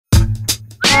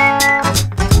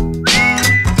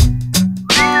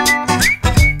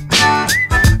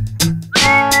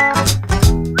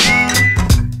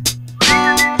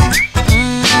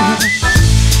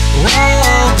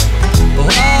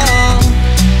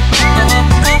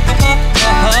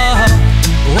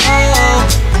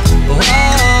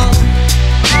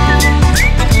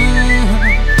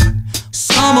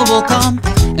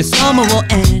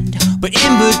but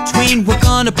in between we're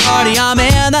gonna party. I'm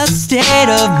in the state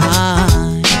of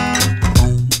mind.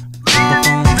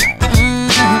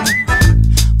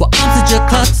 Well, I'm such a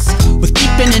klutz with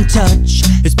keeping in touch.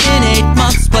 It's been 8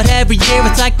 months, but every year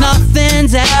it's like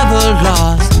nothing's ever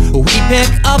lost. We pick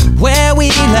up where we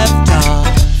left off,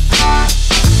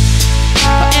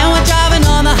 and we're driving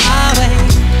on the highway.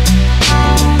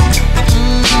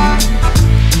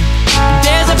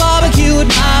 There's a barbecue at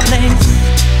my place,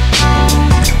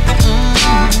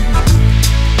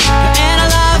 and a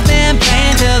live band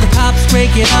playing till the cops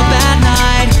break it up at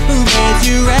night. Who raise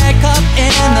your red cup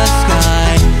in the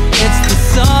sky? It's the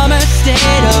summer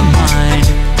state of mind.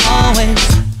 Always,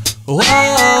 whoa,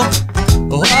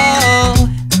 whoa, whoa,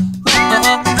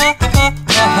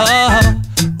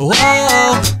 whoa,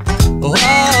 whoa,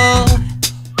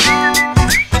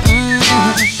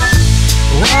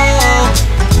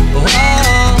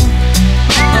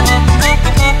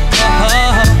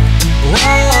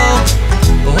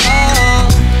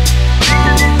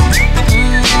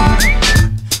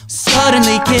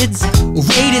 Suddenly kids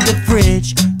raided the fridge.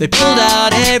 They pulled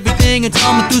out everything and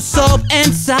told me threw soap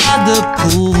inside the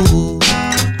pool.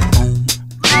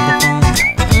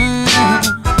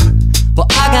 Well,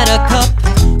 I got a cup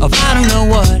of I don't know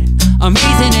what. I'm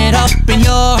raising it up in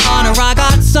your honor. I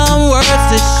got some words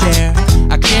to share.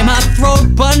 I clear my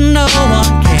throat, but no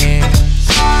one cares.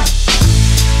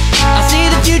 I see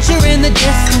the future in the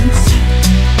distance.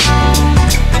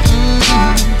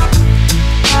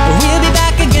 We'll be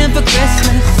back again for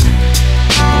Christmas.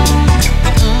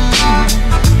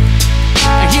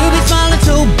 You'll be smiling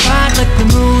so bright like the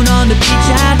moon on the beach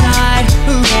at night.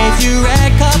 Raise your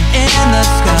red cup in the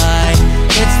sky.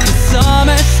 It's the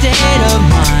summer state of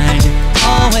mind.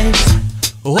 Always,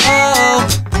 whoa,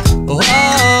 whoa,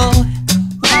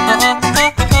 whoa,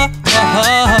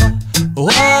 whoa,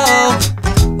 whoa,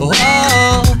 whoa.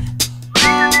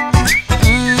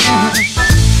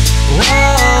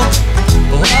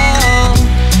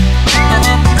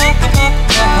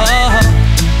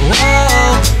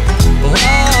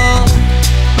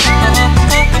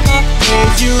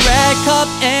 Your red cup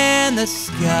in the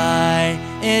sky.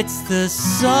 It's the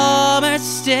summer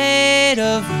state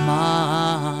of mind.